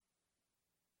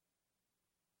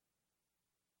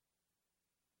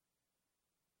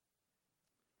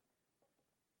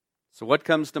So what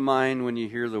comes to mind when you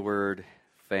hear the word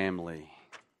family?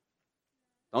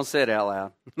 Don't say it out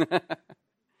loud.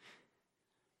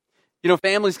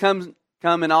 Families come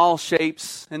in all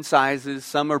shapes and sizes.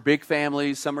 Some are big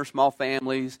families, some are small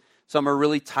families, some are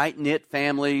really tight-knit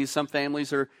families. Some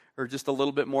families are just a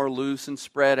little bit more loose and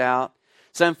spread out.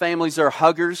 Some families are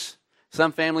huggers.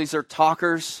 Some families are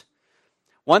talkers.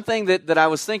 One thing that I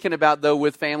was thinking about, though,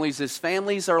 with families is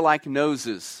families are like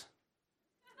noses.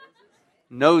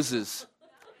 Noses.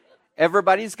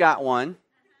 Everybody's got one,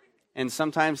 and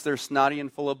sometimes they're snotty and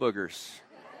full of boogers.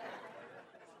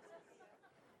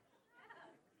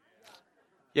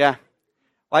 Yeah.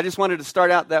 Well, I just wanted to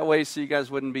start out that way so you guys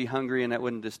wouldn't be hungry and that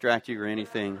wouldn't distract you or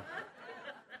anything.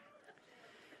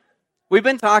 We've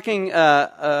been talking,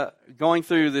 going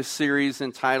through this series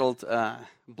entitled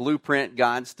Blueprint,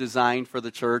 God's Design for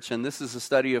the Church, and this is a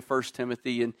study of 1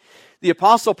 Timothy. And the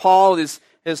Apostle Paul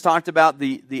has talked about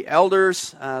the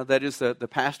elders, that is the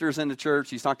pastors in the church.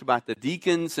 He's talked about the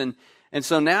deacons, and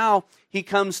so now he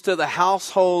comes to the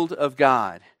household of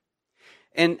God.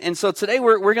 And so today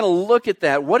we're going to look at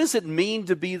that. What does it mean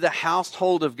to be the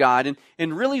household of God?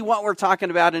 And really what we're talking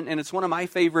about, and it's one of my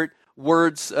favorite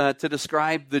words to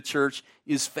describe the church,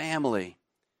 is family.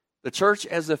 The church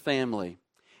as a family.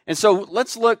 And so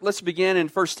let's begin in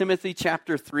 1 Timothy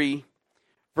chapter 3,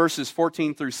 verses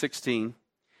 14 through 16.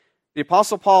 The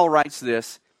Apostle Paul writes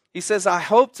this. He says, I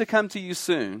hope to come to you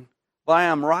soon, but I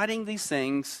am writing these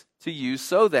things to you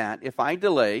so that, if I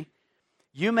delay,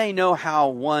 you may know how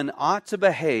one ought to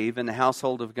behave in the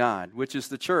household of God, which is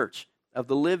the church of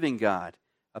the living God,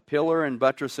 a pillar and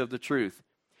buttress of the truth.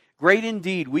 Great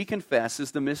indeed, we confess,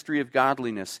 is the mystery of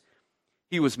godliness.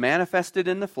 He was manifested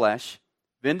in the flesh,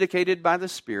 vindicated by the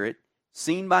Spirit,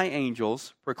 seen by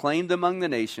angels, proclaimed among the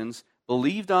nations,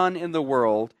 believed on in the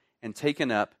world, and taken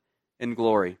up in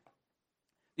glory.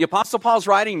 The Apostle Paul's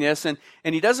writing this, and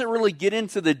he doesn't really get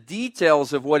into the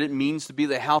details of what it means to be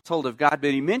the household of God, but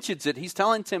he mentions it. He's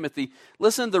telling Timothy,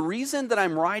 listen, the reason that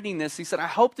I'm writing this, he said, I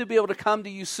hope to be able to come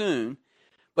to you soon,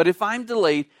 but if I'm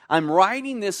delayed, I'm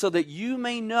writing this so that you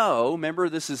may know, remember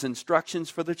this is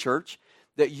instructions for the church,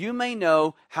 that you may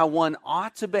know how one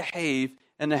ought to behave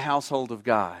in the household of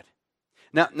God.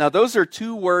 Now those are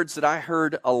two words that I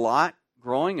heard a lot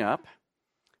growing up.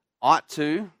 Ought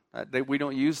to. We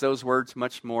don't use those words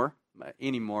much more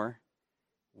anymore.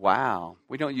 Wow.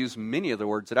 We don't use many of the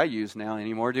words that I use now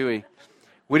anymore, do we?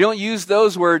 We don't use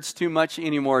those words too much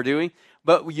anymore, do we?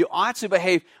 But you ought to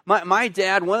behave. My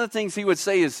dad, one of the things he would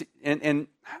say is, and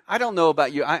I don't know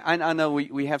about you, I know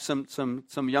we have some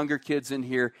younger kids in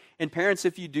here, and parents,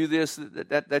 if you do this,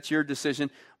 that's your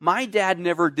decision. My dad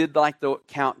never did like the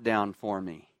countdown for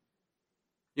me.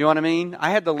 You know what I mean?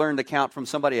 I had to learn to count from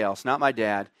somebody else, not my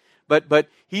dad. But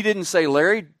he didn't say,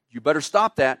 Larry, you better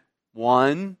stop that.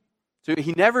 1, 2.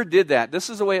 He never did that. This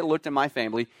is the way it looked in my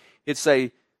family. He'd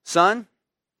say, son.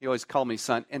 He always called me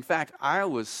son. In fact, I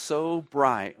was so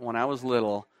bright when I was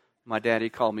little, my daddy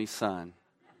called me son.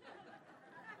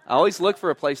 I always look for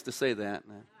a place to say that.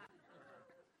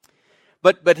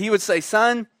 But he would say,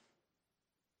 son,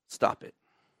 stop it.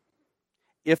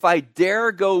 If I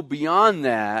dare go beyond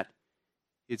that,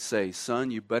 he'd say, son,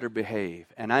 you better behave.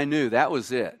 And I knew that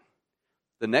was it.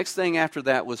 The next thing after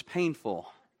that was painful.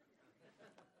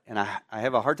 And I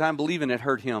have a hard time believing it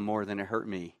hurt him more than it hurt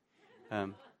me.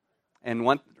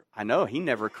 I know he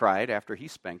never cried after he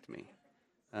spanked me.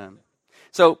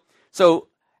 So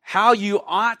how you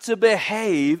ought to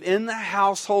behave in the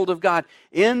household of God,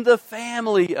 in the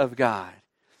family of God.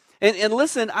 And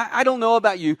listen, I don't know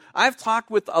about you. I've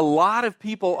talked with a lot of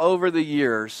people over the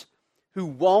years who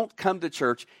won't come to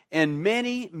church, and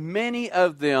many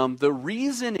of them, the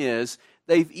reason is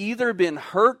they've either been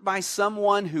hurt by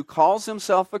someone who calls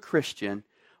himself a Christian,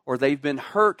 or they've been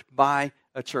hurt by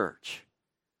a church.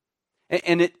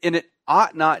 And it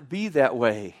ought not be that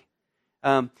way.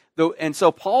 And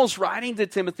so Paul's writing to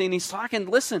Timothy, and he's talking,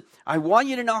 listen, I want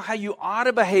you to know how you ought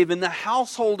to behave in the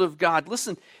household of God.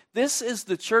 Listen, this is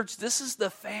the church. This is the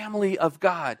family of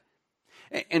God.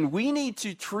 And we need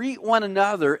to treat one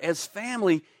another as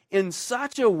family in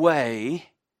such a way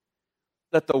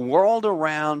that the world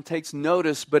around takes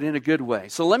notice, but in a good way.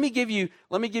 So let me give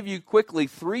you quickly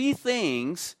 3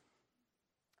 things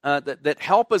that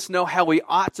help us know how we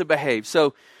ought to behave.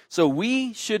 So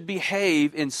we should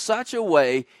behave in such a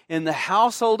way in the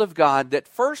household of God that,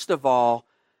 first of all,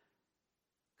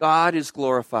 God is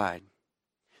glorified.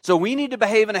 So we need to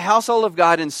behave in a household of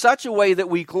God in such a way that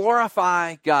we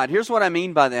glorify God. Here's what I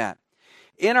mean by that.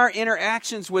 in our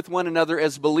interactions with one another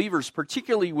as believers,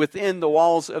 particularly within the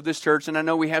walls of this church, and I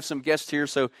know we have some guests here,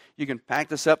 so you can pack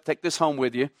this up, take this home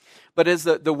with you, but as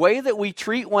the way that we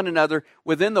treat one another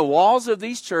within the walls of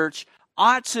these church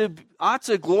ought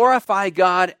to glorify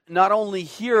God not only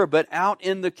here, but out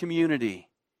in the community.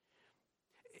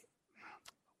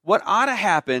 What ought to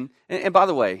happen, and by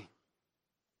the way,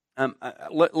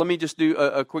 let me just do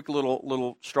a quick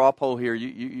little straw poll here.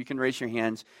 You can raise your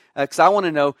hands because I want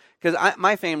to know, because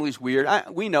my family's weird.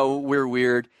 We know we're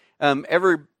weird.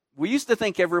 We used to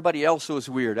think everybody else was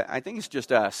weird. I think it's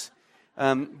just us.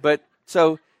 But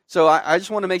so I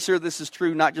just want to make sure this is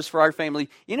true, not just for our family.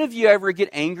 Any of you ever get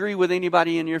angry with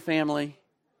anybody in your family?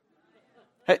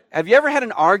 Have you ever had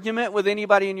an argument with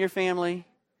anybody in your family?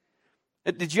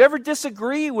 Did you ever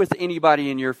disagree with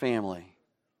anybody in your family?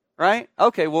 Right?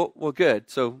 Okay, well, good.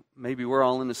 So maybe we're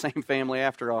all in the same family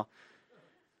after all.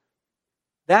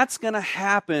 That's going to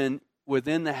happen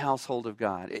within the household of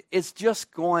God. It's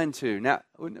just going to. Now,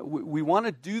 we want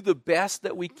to do the best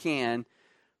that we can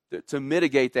to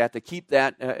mitigate that, to keep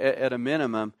that at a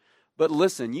minimum. But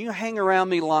listen, you hang around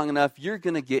me long enough, you're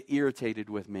going to get irritated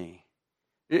with me.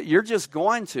 You're just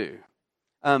going to.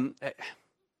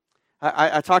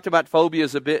 I talked about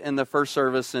phobias a bit in the first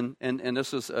service, and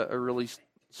this was a really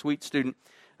sweet student.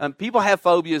 People have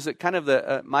phobias that kind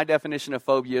of my definition of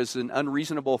phobia is an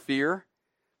unreasonable fear.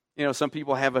 You know, some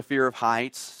people have a fear of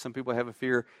heights. Some people have a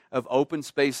fear of open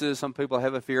spaces. Some people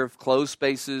have a fear of closed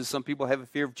spaces. Some people have a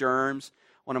fear of germs.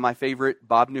 One of my favorite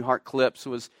Bob Newhart clips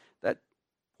was that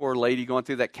poor lady going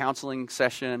through that counseling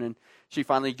session, and she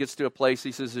finally gets to a place.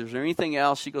 He says, "Is there anything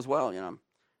else?" She goes, "Well, I'm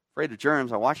afraid of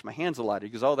germs. I wash my hands a lot." He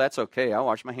goes, "Oh, that's okay. I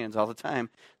wash my hands all the time.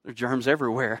 There are germs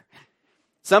everywhere."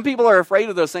 Some people are afraid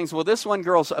of those things. Well, this one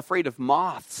girl's afraid of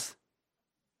moths.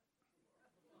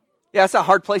 Yeah, it's a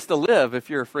hard place to live if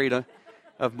you're afraid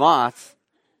of moths.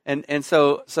 And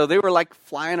so they were like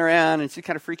flying around, and she's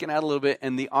kind of freaking out a little bit,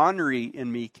 and the ornery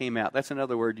in me came out. That's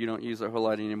another word you don't use a whole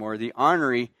lot anymore. The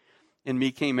ornery in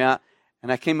me came out,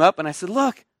 and I came up and I said,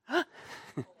 "Look."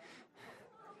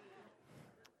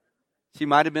 She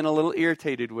might have been a little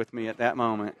irritated with me at that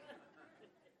moment.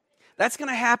 That's going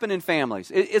to happen in families.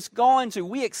 It's going to.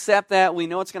 We accept that. We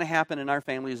know it's going to happen in our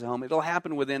family as a home. It'll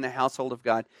happen within the household of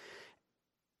God.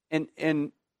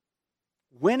 And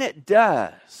when it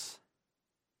does,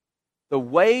 the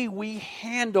way we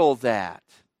handle that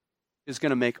is going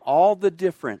to make all the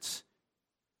difference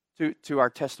to our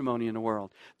testimony in the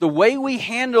world. The way we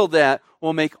handle that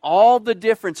will make all the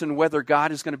difference in whether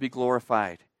God is going to be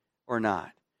glorified or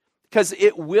not. Because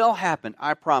it will happen,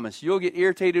 I promise. You'll get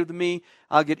irritated with me.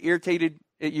 I'll get irritated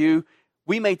at you.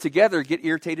 We may together get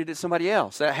irritated at somebody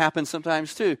else. That happens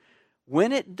sometimes too.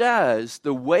 When it does,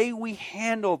 the way we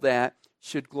handle that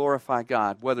should glorify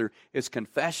God, whether it's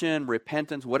confession,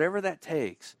 repentance, whatever that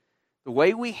takes. The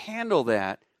way we handle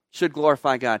that should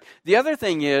glorify God. The other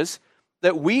thing is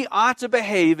that we ought to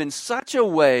behave in such a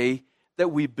way that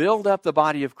we build up the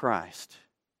body of Christ.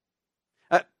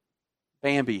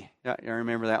 Bambi, I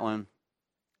remember that one.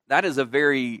 That is a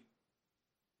very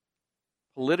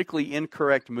politically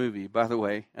incorrect movie, by the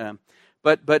way.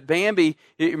 But Bambi,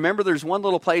 remember there's one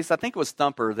little place, I think it was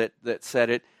Thumper that said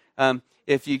it,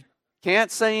 if you can't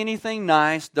say anything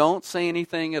nice, don't say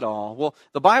anything at all. Well,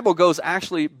 the Bible goes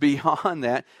actually beyond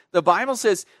that. The Bible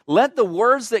says, let the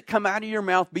words that come out of your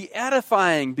mouth be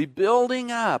edifying, be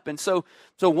building up. And so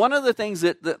one of the things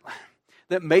that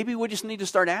maybe we just need to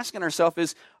start asking ourselves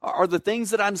is, are the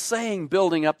things that I'm saying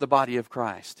building up the body of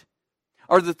Christ?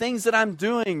 Are the things that I'm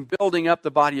doing building up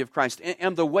the body of Christ?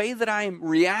 And the way that I'm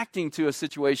reacting to a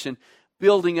situation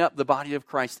building up the body of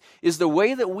Christ? Is the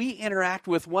way that we interact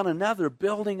with one another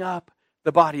building up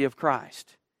the body of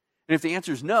Christ? And if the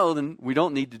answer is no, then we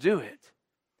don't need to do it.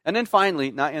 And then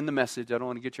finally, not in the message, I don't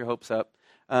want to get your hopes up.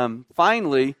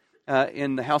 Finally,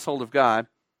 in the household of God,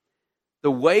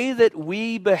 the way that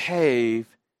we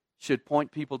behave should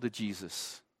point people to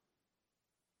Jesus.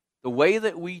 The way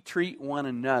that we treat one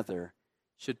another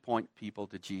should point people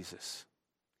to Jesus.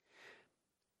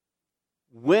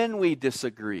 When we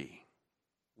disagree,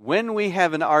 when we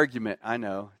have an argument, I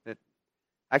know that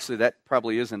actually that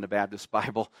probably is in the Baptist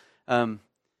Bible.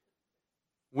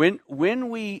 When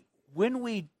we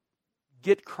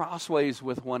get crossways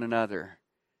with one another,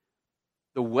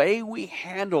 the way we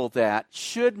handle that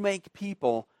should make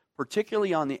people,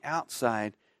 particularly on the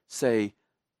outside, say,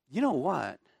 you know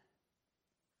what?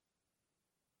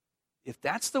 If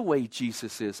that's the way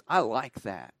Jesus is, I like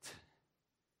that.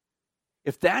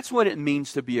 If that's what it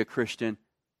means to be a Christian,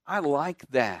 I like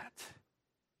that.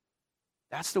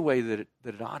 That's the way that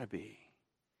it ought to be.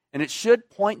 And it should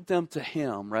point them to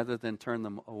Him rather than turn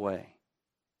them away.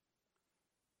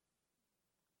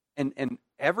 And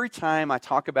every time I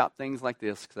talk about things like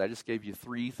this, because I just gave you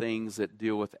 3 things that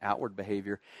deal with outward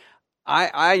behavior,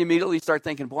 I immediately start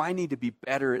thinking, boy, I need to be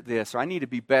better at this, or I need to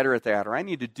be better at that, or I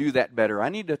need to do that better. I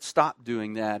need to stop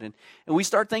doing that. And we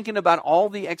start thinking about all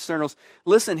the externals.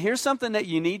 Listen, here's something that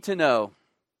you need to know.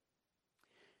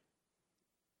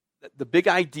 The big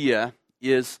idea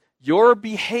is your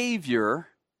behavior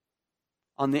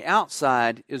on the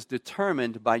outside is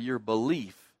determined by your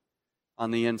belief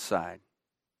on the inside.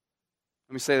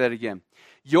 Let me say that again.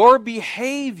 Your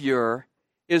behavior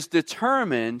is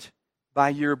determined by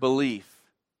your belief.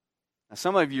 Now,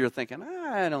 some of you are thinking,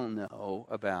 I don't know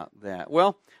about that.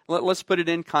 Well, let's put it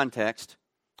in context.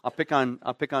 I'll pick on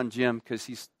Jim because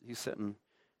he's sitting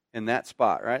in that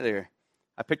spot right there.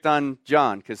 I picked on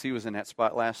John because he was in that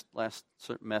spot last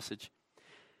message.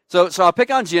 So I'll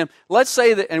pick on Jim. Let's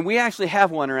say that, and we actually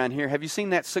have one around here. Have you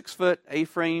seen that 6-foot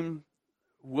A-frame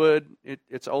wood?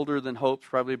 It's older than Hope's,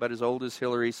 probably about as old as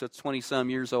Hillary, so it's 20-some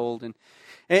years old. And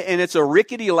it's a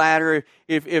rickety ladder.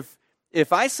 If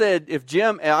I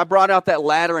brought out that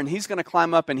ladder and he's going to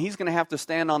climb up and he's going to have to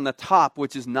stand on the top,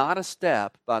 which is not a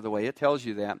step, by the way, it tells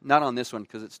you that. Not on this one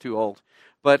because it's too old.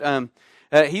 But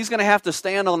he's going to have to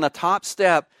stand on the top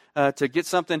step to get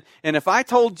something. And if I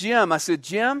told Jim, I said,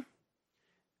 Jim,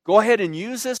 go ahead and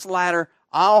use this ladder.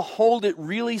 I'll hold it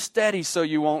really steady so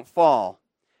you won't fall.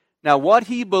 Now, what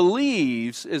he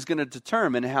believes is going to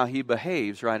determine how he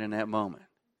behaves right in that moment.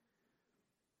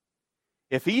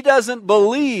 If he doesn't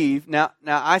believe, now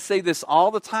I say this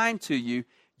all the time to you,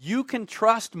 you can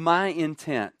trust my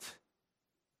intent.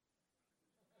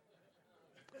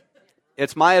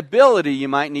 It's my ability you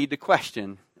might need to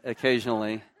question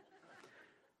occasionally.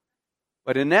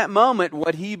 But in that moment,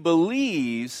 what he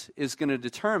believes is going to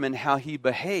determine how he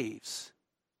behaves.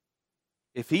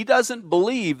 If he doesn't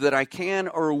believe that I can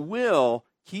or will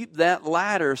keep that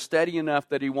ladder steady enough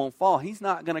that he won't fall, he's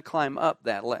not going to climb up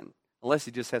that ladder. Unless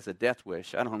he just has a death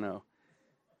wish. I don't know.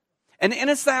 And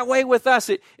it's that way with us.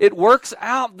 It works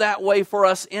out that way for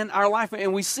us in our life.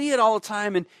 And we see it all the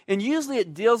time. And usually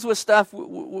it deals with stuff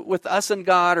with us and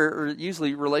God, or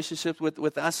usually relationships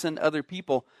with us and other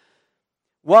people.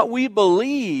 What we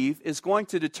believe is going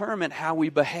to determine how we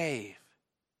behave.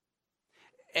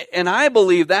 And I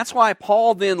believe that's why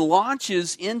Paul then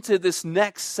launches into this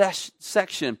next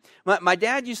section. My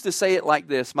dad used to say it like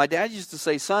this. My dad used to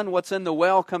say, son, what's in the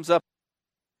well comes up.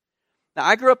 Now,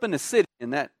 I grew up in the city,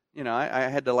 and that, I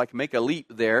had to make a leap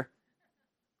there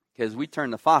because we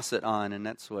turned the faucet on, and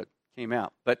that's what came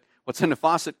out. But what's in the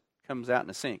faucet comes out in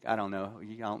the sink. I don't know. I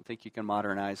don't think you can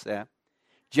modernize that.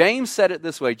 James said it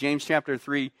this way, James chapter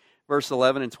 3, verse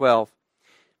 11 and 12.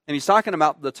 And he's talking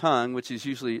about the tongue, which is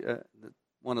usually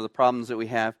one of the problems that we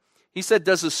have. He said,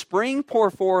 does a spring pour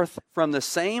forth from the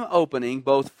same opening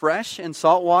both fresh and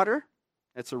salt water?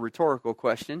 That's a rhetorical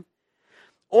question.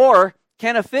 Or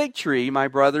can a fig tree, my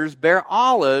brothers, bear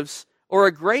olives, or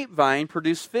a grapevine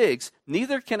produce figs?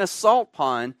 Neither can a salt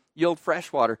pond yield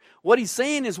fresh water. What he's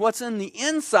saying is what's in the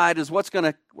inside is what's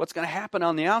going to happen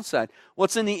on the outside.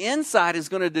 What's in the inside is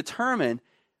going to determine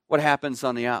what happens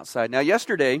on the outside. Now,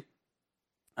 yesterday,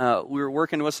 we were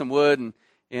working with some wood,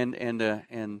 and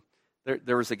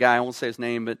there was a guy, I won't say his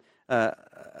name, but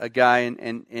a guy,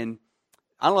 and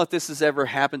I don't know if this has ever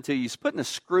happened to you. He's putting a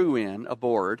screw in a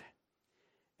board,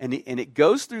 and it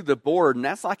goes through the board, and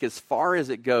that's like as far as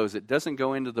it goes. It doesn't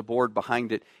go into the board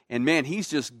behind it. And man, he's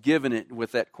just giving it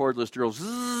with that cordless drill.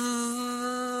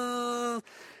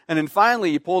 And then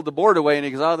finally he pulled the board away, and he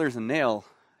goes, oh, there's a nail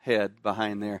head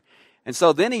behind there. And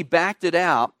so then he backed it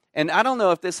out. And I don't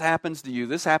know if this happens to you.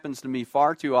 This happens to me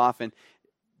far too often.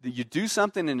 You do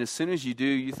something, and as soon as you do,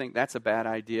 you think that's a bad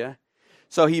idea.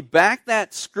 So he backed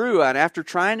that screw out after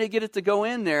trying to get it to go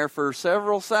in there for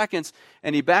several seconds,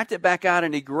 and he backed it back out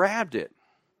and he grabbed it.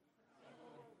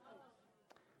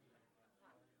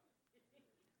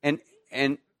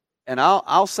 And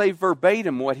I'll say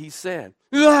verbatim what he said.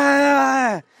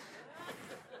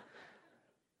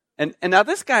 And now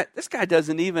this guy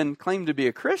doesn't even claim to be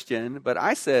a Christian, but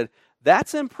I said,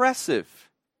 that's impressive.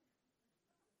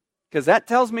 Because that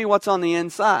tells me what's on the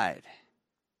inside.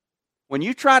 When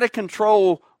you try to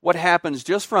control what happens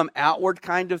just from outward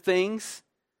kind of things,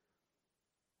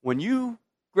 when you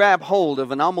grab hold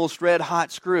of an almost red hot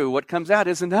screw, what comes out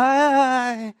isn't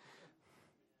right?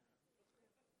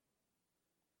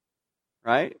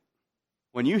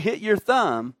 When you hit your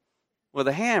thumb with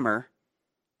a hammer,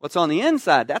 what's on the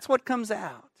inside, that's what comes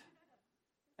out.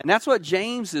 And that's what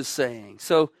James is saying.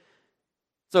 So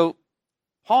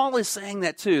Paul is saying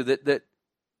that too, that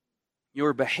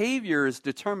Your behavior is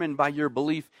determined by your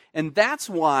belief. And that's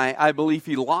why I believe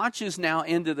he launches now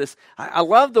into this. I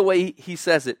love the way he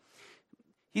says it.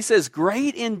 He says,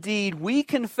 great indeed, we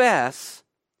confess,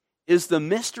 is the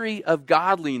mystery of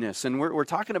godliness. And we're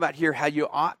talking about here how you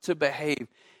ought to behave.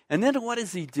 And then what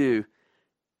does he do?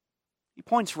 He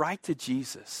points right to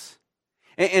Jesus.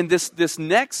 And this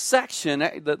next section,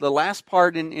 the last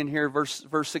part in here, verse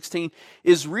 16,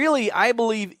 is really, I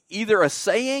believe, either a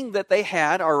saying that they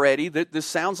had already, that this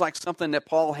sounds like something that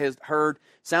Paul has heard,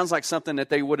 sounds like something that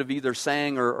they would have either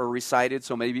sang or recited,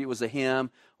 so maybe it was a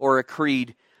hymn or a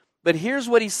creed. But here's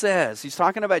what he says. He's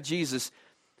talking about Jesus,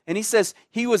 and he says,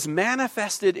 he was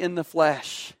manifested in the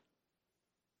flesh.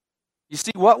 You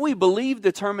see, what we believe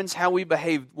determines how we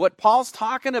behave. What Paul's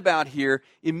talking about here,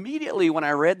 immediately when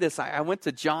I read this, I went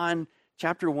to John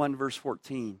chapter 1, verse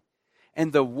 14.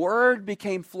 And the Word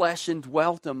became flesh and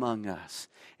dwelt among us.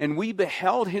 And we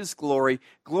beheld His glory,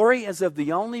 glory as of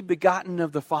the only begotten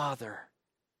of the Father.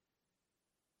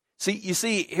 You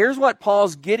see, here's what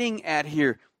Paul's getting at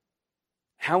here.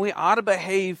 How we ought to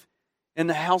behave in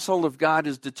the household of God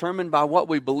is determined by what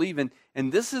we believe in.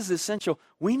 And this is essential.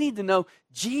 We need to know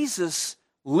Jesus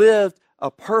lived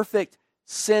a perfect,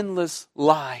 sinless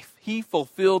life. He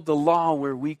fulfilled the law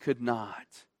where we could not.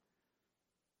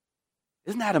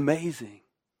 Isn't that amazing?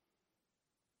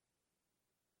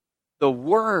 The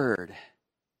Word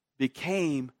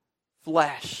became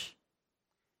flesh.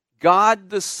 God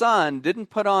the Son didn't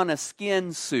put on a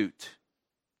skin suit.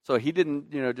 So He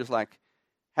didn't, just like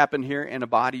happen here in a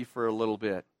body for a little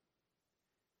bit.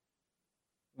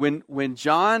 When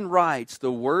John writes,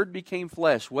 the Word became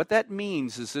flesh, what that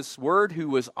means is this Word who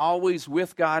was always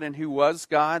with God and who was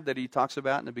God that he talks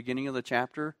about in the beginning of the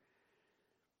chapter,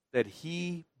 that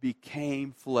He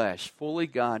became flesh, fully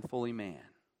God, fully man.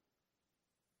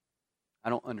 I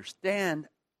don't understand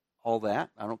all that.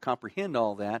 I don't comprehend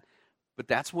all that, but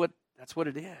that's what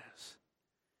it is.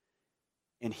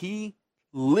 And He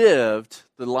lived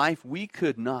the life we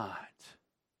could not.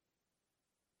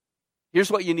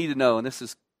 Here's what you need to know, and this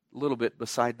is a little bit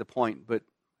beside the point, but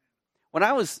when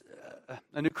I was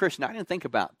a new Christian, I didn't think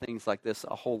about things like this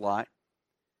a whole lot.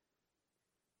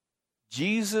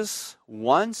 Jesus,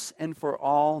 once and for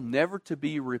all, never to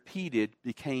be repeated,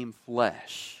 became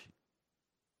flesh.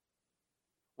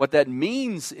 What that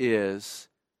means is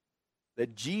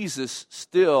that Jesus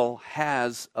still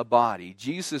has a body.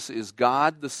 Jesus is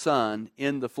God the Son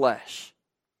in the flesh.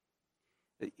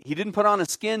 He didn't put on a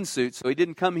skin suit, so He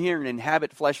didn't come here and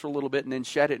inhabit flesh for a little bit and then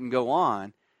shed it and go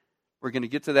on. We're going to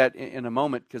get to that in a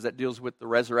moment because that deals with the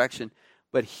resurrection.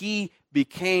 But He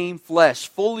became flesh,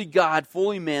 fully God,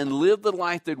 fully man, lived the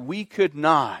life that we could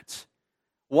not.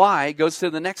 Why? It goes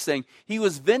to the next thing. He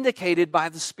was vindicated by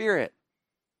the Spirit.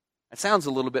 That sounds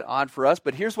a little bit odd for us,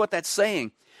 but here's what that's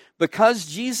saying. Because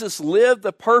Jesus lived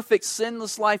the perfect,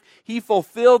 sinless life, He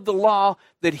fulfilled the law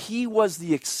that He was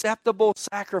the acceptable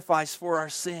sacrifice for our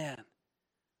sin.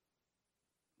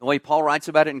 The way Paul writes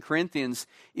about it in Corinthians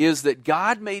is that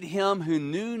God made Him who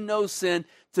knew no sin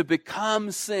to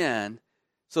become sin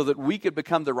so that we could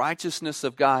become the righteousness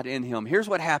of God in Him. Here's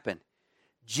what happened.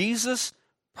 Jesus,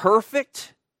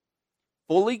 perfect,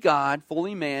 fully God,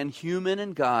 fully man, human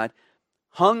and God,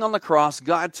 hung on the cross.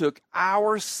 God took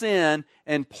our sin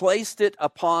and placed it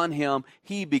upon Him.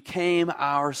 He became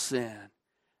our sin.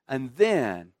 And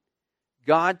then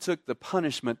God took the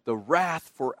punishment, the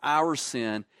wrath for our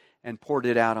sin, and poured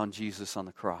it out on Jesus on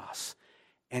the cross.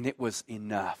 And it was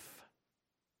enough.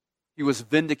 He was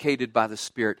vindicated by the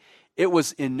Spirit. It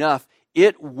was enough.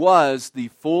 It was the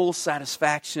full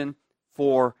satisfaction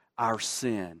for our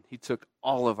sin. He took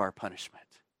all of our punishment.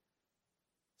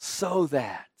 So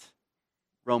that,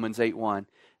 Romans 8:1,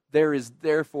 there is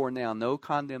therefore now no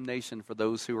condemnation for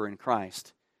those who are in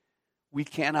Christ. We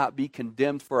cannot be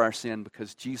condemned for our sin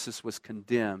because Jesus was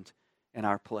condemned in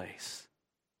our place.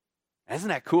 Isn't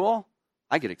that cool?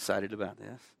 I get excited about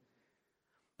this.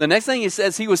 The next thing He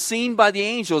says, He was seen by the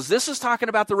angels. This is talking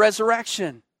about the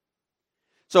resurrection.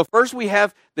 So first we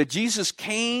have that Jesus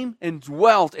came and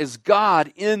dwelt as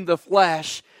God in the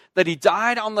flesh, that He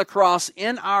died on the cross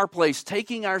in our place,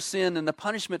 taking our sin and the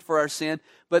punishment for our sin.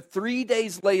 But 3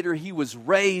 days later, He was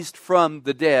raised from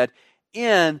the dead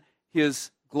in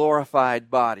His glorified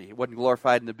body. It wasn't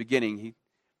glorified in the beginning,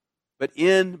 but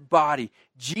in body.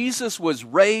 Jesus was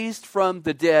raised from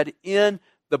the dead in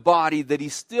the body that He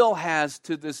still has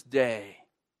to this day.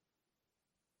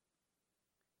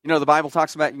 The Bible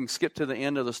talks about, you can skip to the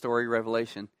end of the story,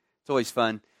 Revelation. It's always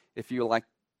fun if you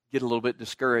get a little bit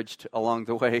discouraged along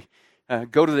the way.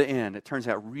 Go to the end. It turns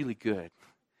out really good.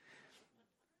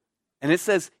 And it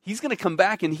says he's going to come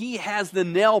back, and he has the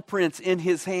nail prints in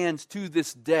his hands to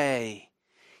this day.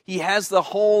 He has the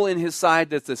hole in his side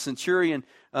that the centurion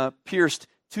pierced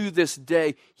to this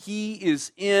day. He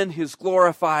is in his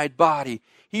glorified body.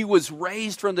 He was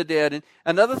raised from the dead. And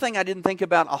another thing I didn't think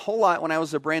about a whole lot when I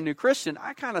was a brand new Christian,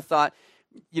 I kind of thought,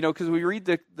 because we read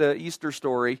the Easter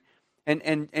story,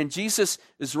 and Jesus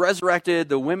is resurrected,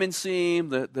 the women see him,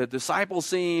 the disciples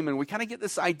see him, and we kind of get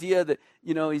this idea that,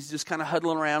 he's just kind of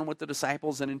huddling around with the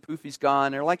disciples, and then poof, he's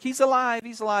gone. They're like, he's alive,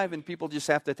 and people just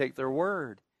have to take their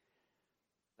word.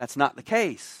 That's not the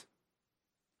case.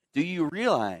 Do you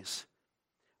realize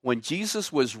when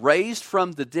Jesus was raised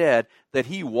from the dead that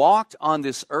he walked on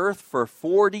this earth for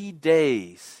 40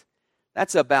 days?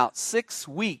 That's about 6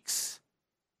 weeks.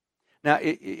 Now,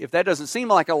 if that doesn't seem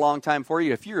like a long time for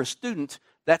you, if you're a student,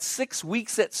 that's 6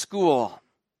 weeks at school.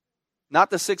 Not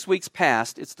the 6 weeks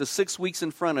past, it's the 6 weeks in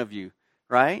front of you,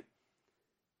 right?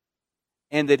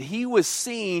 And that he was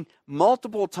seen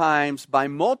multiple times by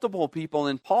multiple people.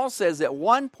 And Paul says at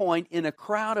one point in a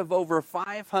crowd of over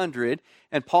 500,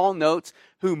 and Paul notes,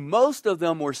 who most of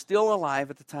them were still alive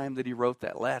at the time that he wrote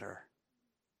that letter.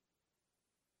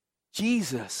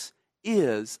 Jesus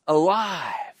is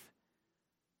alive.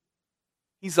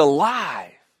 He's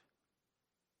alive.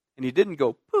 And he didn't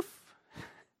go poof.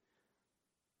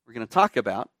 We're going to talk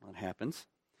about what happens.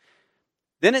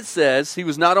 Then it says he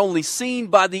was not only seen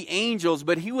by the angels,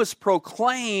 but he was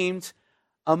proclaimed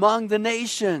among the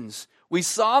nations. We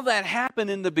saw that happen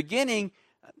in the beginning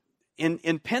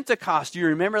in Pentecost. Do you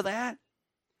remember that?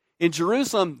 In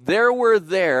Jerusalem, there were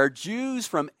Jews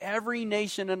from every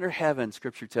nation under heaven,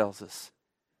 Scripture tells us.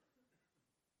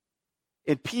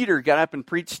 And Peter got up and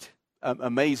preached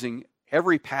amazing.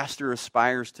 Every pastor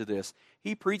aspires to this.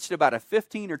 He preached about a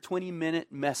 15 or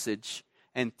 20-minute message,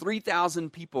 and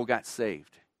 3,000 people got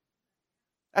saved.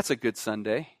 That's a good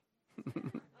Sunday.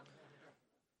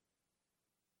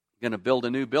 Going to build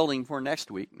a new building for next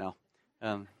week. No.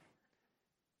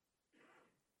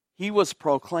 He was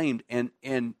proclaimed, and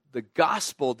the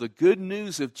gospel, the good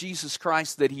news of Jesus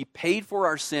Christ, that he paid for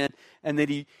our sin, and that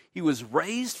he was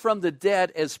raised from the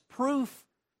dead as proof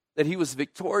that he was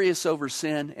victorious over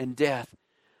sin and death.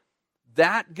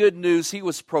 That good news, he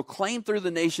was proclaimed through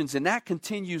the nations, and that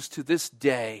continues to this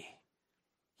day.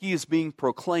 He is being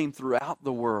proclaimed throughout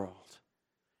the world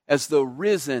as the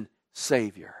risen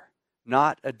Savior,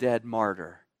 not a dead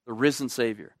martyr, the risen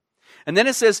Savior. And then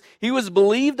it says he was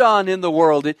believed on in the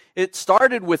world. It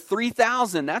started with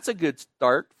 3,000. That's a good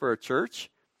start for a church.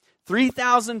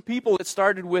 3,000 people it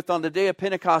started with on the day of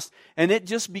Pentecost, and it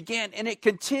just began, and it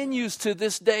continues to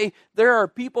this day. There are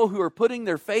people who are putting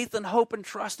their faith and hope and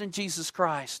trust in Jesus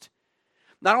Christ.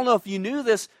 Now, I don't know if you knew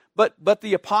this, but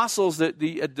the apostles, the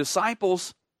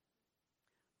disciples,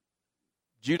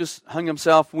 Judas hung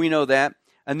himself, we know that,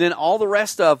 and then all the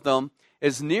rest of them,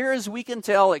 as near as we can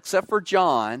tell, except for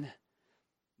John,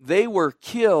 they were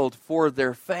killed for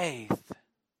their faith.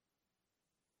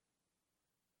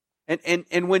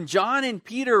 And when John and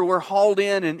Peter were hauled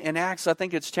in Acts, I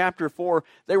think it's chapter 4,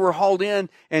 they were hauled in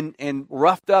and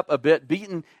roughed up a bit,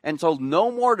 beaten, and told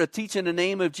no more to teach in the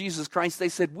name of Jesus Christ. They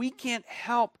said, we can't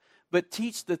help but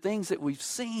teach the things that we've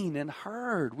seen and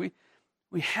heard.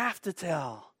 We have to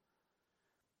tell.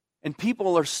 And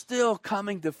people are still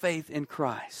coming to faith in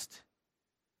Christ.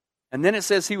 And then it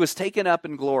says he was taken up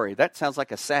in glory. That sounds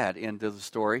like a sad end to the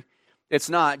story. It's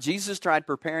not. Jesus tried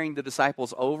preparing the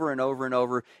disciples over and over and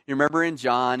over. You remember in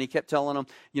John, he kept telling them,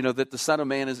 that the Son of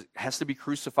Man has to be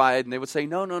crucified. And they would say,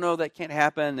 no, that can't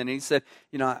happen. And he said,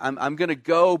 I'm going to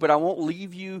go, but I won't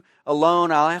leave you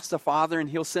alone. I'll ask the Father, and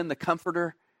he'll send the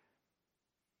Comforter.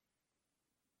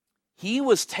 He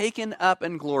was taken up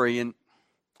in glory. And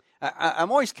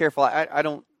I'm always careful. I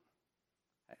don't.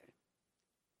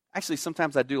 Actually,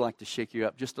 sometimes I do like to shake you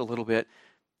up just a little bit.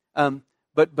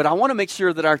 But I want to make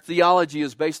sure that our theology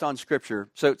is based on Scripture.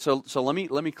 So let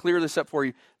me clear this up for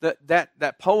you.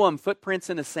 That poem, Footprints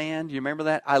in the Sand, do you remember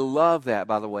that? I love that,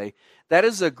 by the way. That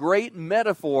is a great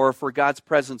metaphor for God's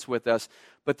presence with us.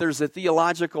 But there's a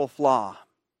theological flaw.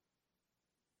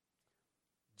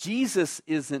 Jesus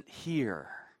isn't here.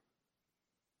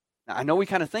 Now, I know we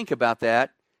kind of think about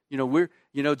that.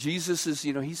 Jesus is,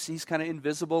 he's kind of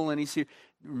invisible and he's here.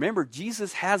 Remember,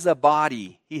 Jesus has a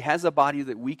body. He has a body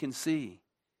that we can see.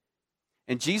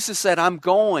 And Jesus said, I'm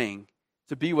going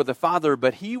to be with the Father,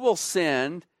 but he will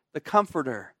send the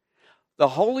Comforter. The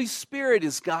Holy Spirit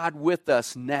is God with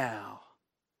us now.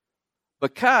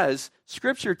 Because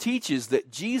Scripture teaches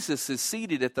that Jesus is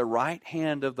seated at the right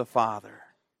hand of the Father.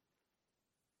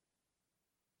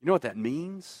 You know what that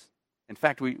means? In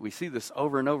fact, we see this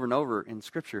over and over and over in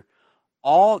Scripture.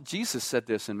 Jesus said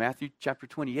this in Matthew chapter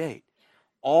 28.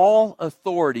 All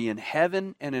authority in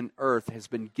heaven and in earth has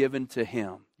been given to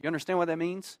him. You understand what that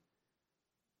means?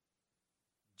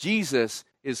 Jesus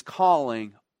is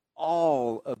calling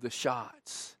all of the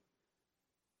shots.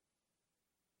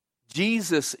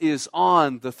 Jesus is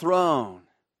on the throne.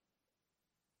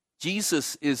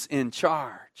 Jesus is in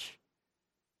charge.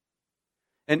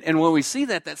 And when we see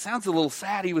that, that sounds a little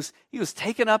sad. He was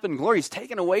taken up in glory. He's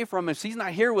taken away from us. He's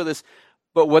not here with us.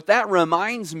 But what that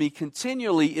reminds me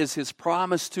continually is his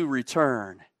promise to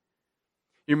return.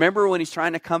 You remember when he's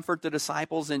trying to comfort the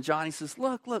disciples in John, he says,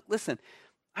 look, listen,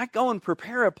 I go and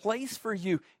prepare a place for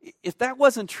you. If that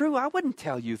wasn't true, I wouldn't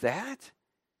tell you that.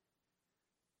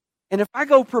 And if I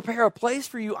go prepare a place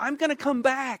for you, I'm going to come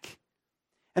back.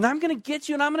 And I'm going to get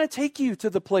you and I'm going to take you to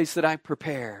the place that I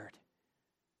prepared.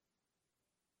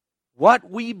 What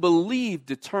we believe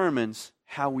determines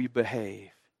how we behave.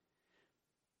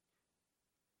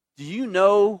 Do you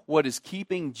know what is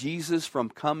keeping Jesus from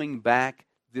coming back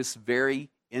this very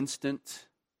instant?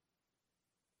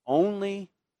 Only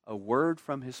a word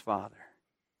from his Father,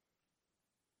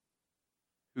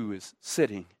 who is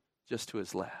sitting just to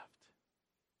his left.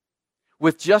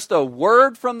 With just a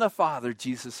word from the Father,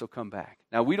 Jesus will come back.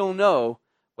 Now, we don't know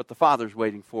what the Father's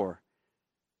waiting for.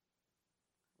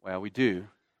 Well, we do.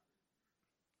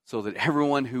 So that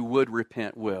everyone who would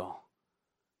repent will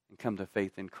and come to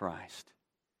faith in Christ.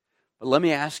 But let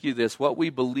me ask you this. What we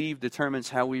believe determines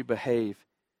how we behave.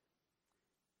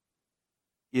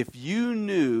 If you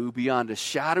knew beyond a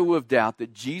shadow of doubt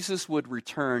that Jesus would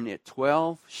return at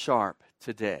 12 sharp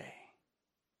today,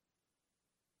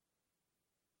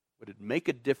 would it make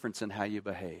a difference in how you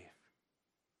behave?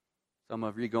 Some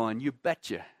of you going, you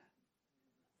betcha.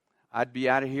 I'd be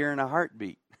out of here in a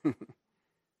heartbeat.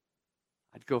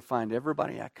 I'd go find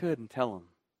everybody I could and tell them,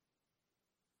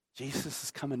 Jesus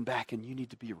is coming back and you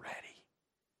need to be ready.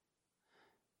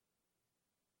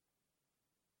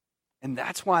 And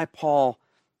that's why Paul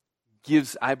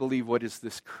gives, I believe, what is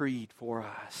this creed for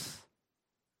us.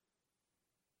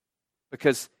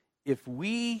 Because if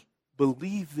we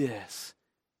believe this,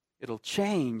 it'll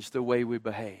change the way we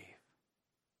behave.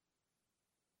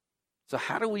 So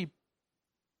how do we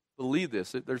believe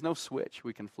this? There's no switch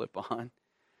we can flip on.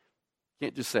 You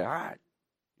can't just say, all right,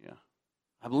 yeah,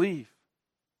 I believe.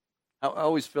 I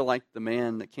always feel like the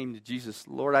man that came to Jesus,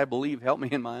 Lord, I believe, help me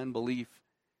in my unbelief.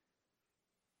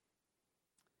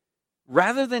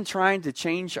 Rather than trying to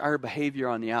change our behavior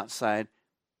on the outside,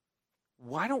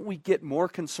 why don't we get more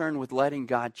concerned with letting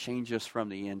God change us from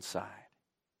the inside?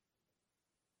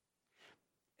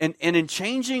 And in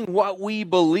changing what we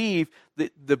believe,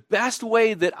 the best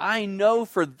way that I know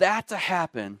for that to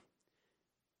happen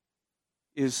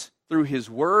is through His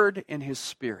Word and His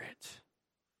Spirit.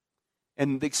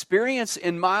 And the experience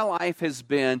in my life has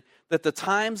been that the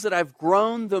times that I've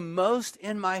grown the most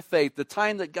in my faith, the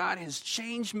time that God has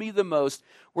changed me the most,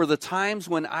 were the times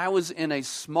when I was in a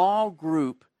small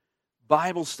group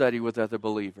Bible study with other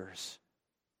believers.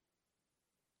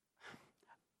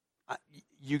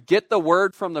 You get the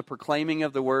word from the proclaiming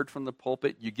of the word from the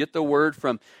pulpit. You get the word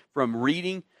from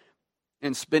reading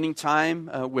and spending time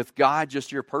with God,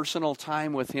 just your personal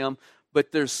time with Him.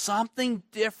 But there's something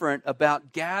different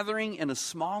about gathering in a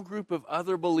small group of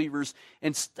other believers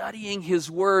and studying His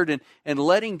Word and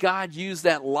letting God use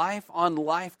that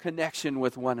life-on-life connection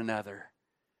with one another.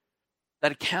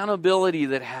 That accountability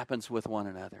that happens with one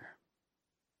another.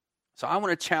 So I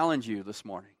want to challenge you this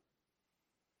morning.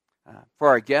 For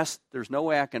our guests, there's no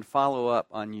way I can follow up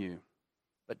on you,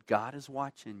 but God is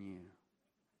watching you.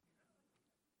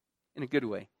 In a good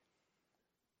way.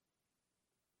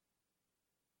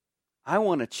 I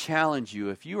want to challenge you,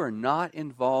 if you are not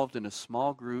involved in a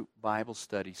small group Bible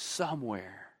study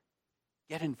somewhere,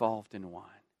 get involved in one.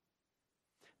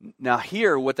 Now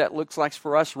here, what that looks like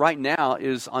for us right now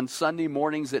is on Sunday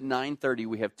mornings at 9:30,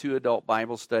 we have 2 adult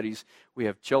Bible studies. We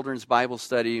have children's Bible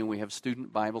study and we have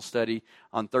student Bible study.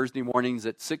 On Thursday mornings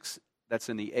at 6, that's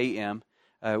in the a.m.,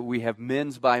 we have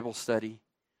men's Bible study.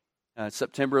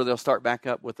 September, they'll start back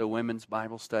up with the women's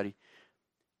Bible study.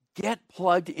 Get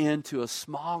plugged into a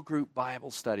small group Bible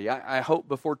study. I hope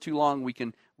before too long we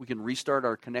can restart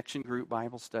our connection group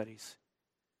Bible studies.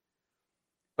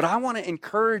 But I want to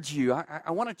encourage you, I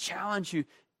want to challenge you,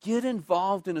 get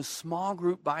involved in a small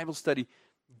group Bible study.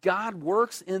 God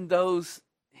works in those.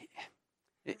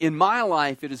 In my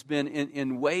life, it has been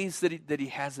in ways that He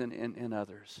hasn't in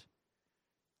others.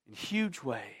 In huge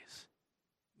ways.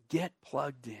 Get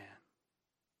plugged in.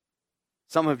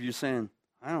 Some of you are saying,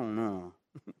 I don't know.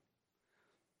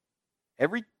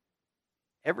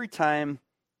 Every time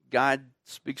God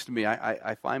speaks to me,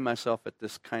 I find myself at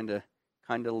this kind of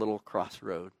behind a little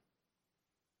crossroad.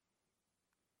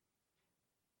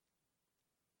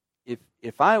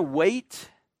 If I wait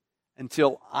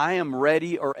until I am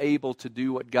ready or able to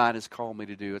do what God has called me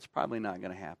to do, it's probably not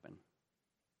going to happen.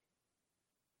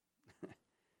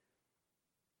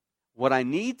 What I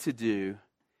need to do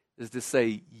is to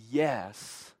say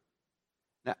yes.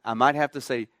 Now, I might have to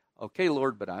say, okay,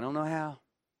 Lord, but I don't know how.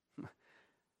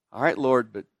 All right,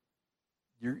 Lord, but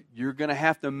you're going to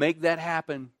have to make that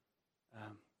happen.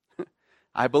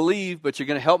 I believe, but you're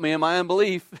going to help me in my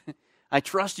unbelief. I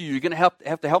trust you. You're going to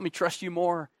have to help me trust you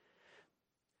more.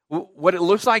 What it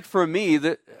looks like for me,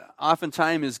 that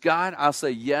oftentimes is, God, I'll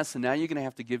say yes, and now you're going to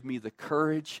have to give me the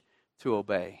courage to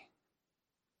obey.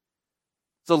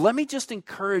 So let me just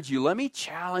encourage you. Let me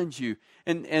challenge you.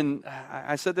 And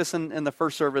I said this in the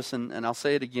first service, and I'll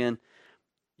say it again.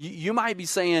 You might be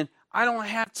saying, I don't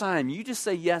have time. You just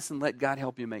say yes and let God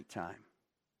help you make time.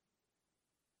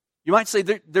 You might say,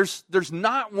 there's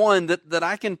not one that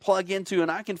I can plug into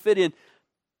and I can fit in.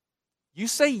 You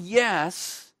say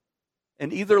yes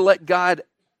and either let God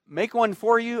make one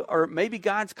for you, or maybe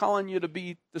God's calling you to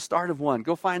be the start of one.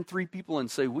 Go find 3 people and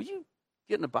say, will you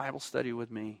get in a Bible study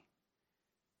with me?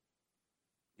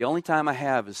 The only time I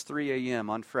have is 3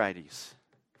 a.m. on Fridays.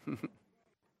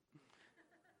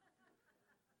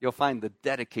 You'll find the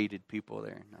dedicated people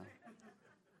there. No.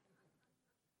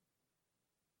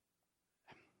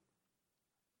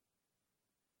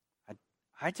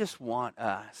 I just want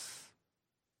us.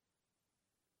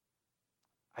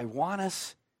 I want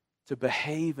us to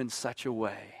behave in such a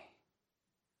way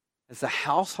as the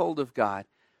household of God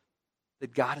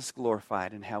that God is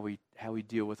glorified in how we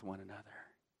deal with one another.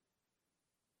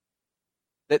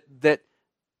 That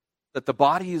the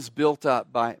body is built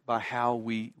up by how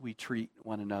we treat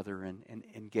one another and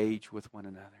engage with one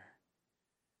another.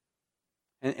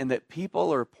 And that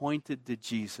people are pointed to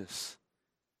Jesus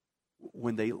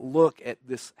when they look at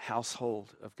this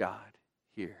household of God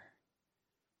here.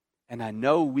 And I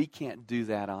know we can't do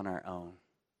that on our own.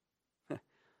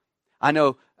 I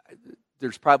know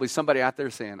there's probably somebody out there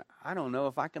saying, I don't know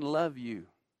if I can love you.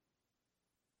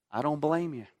 I don't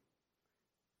blame you.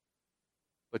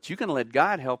 But you can let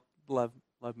God help love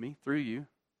me through you.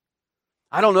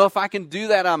 I don't know if I can do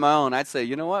that on my own. I'd say,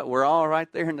 you know what? We're all right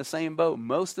there in the same boat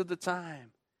most of the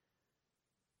time.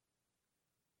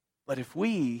 But if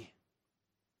we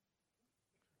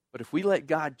let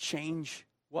God change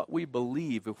what we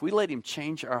believe, if we let Him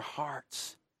change our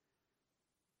hearts,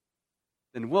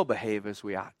 then we'll behave as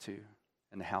we ought to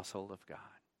in the household of God.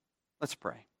 Let's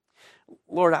pray.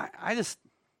 Lord, I just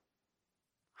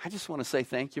want to say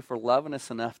thank you for loving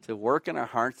us enough to work in our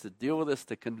hearts, to deal with us,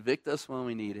 to convict us when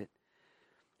we need it.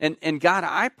 And God,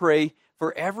 I pray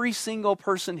for every single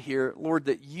person here, Lord,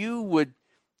 that you would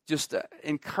just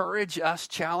encourage us,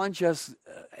 challenge us,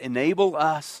 enable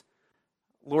us,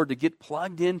 Lord, to get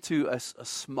plugged into a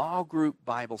small group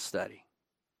Bible study.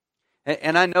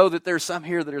 And I know that there's some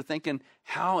here that are thinking,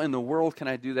 how in the world can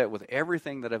I do that with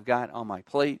everything that I've got on my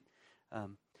plate?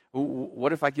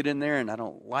 What if I get in there and I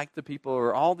don't like the people,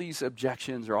 or all these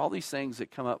objections or all these things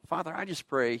that come up? Father, I just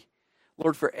pray,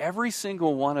 Lord, for every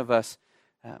single one of us,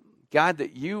 God,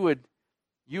 that you would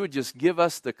just give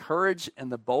us the courage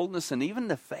and the boldness and even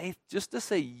the faith just to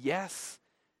say yes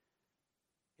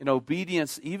in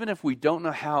obedience, even if we don't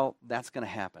know how that's going to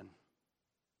happen.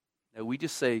 That we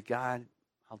just say, God,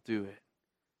 I'll do it.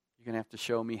 You're going to have to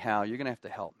show me how. You're going to have to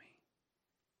help me.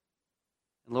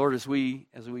 And Lord, as we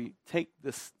take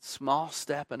this small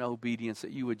step in obedience,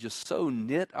 that you would just so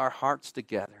knit our hearts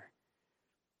together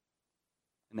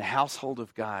in the household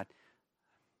of God.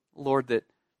 Lord, that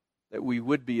we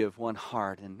would be of one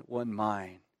heart and one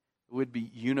mind. We would be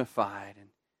unified.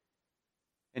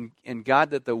 And God,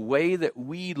 that the way that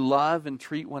we love and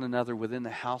treat one another within the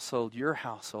household, your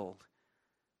household,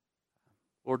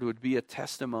 Lord, would be a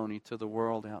testimony to the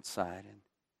world outside. And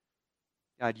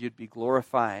God, you'd be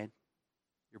glorified.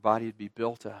 Your body would be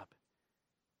built up.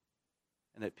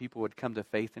 And that people would come to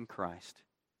faith in Christ.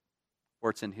 For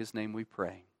it's in His name we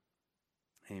pray.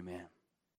 Amen.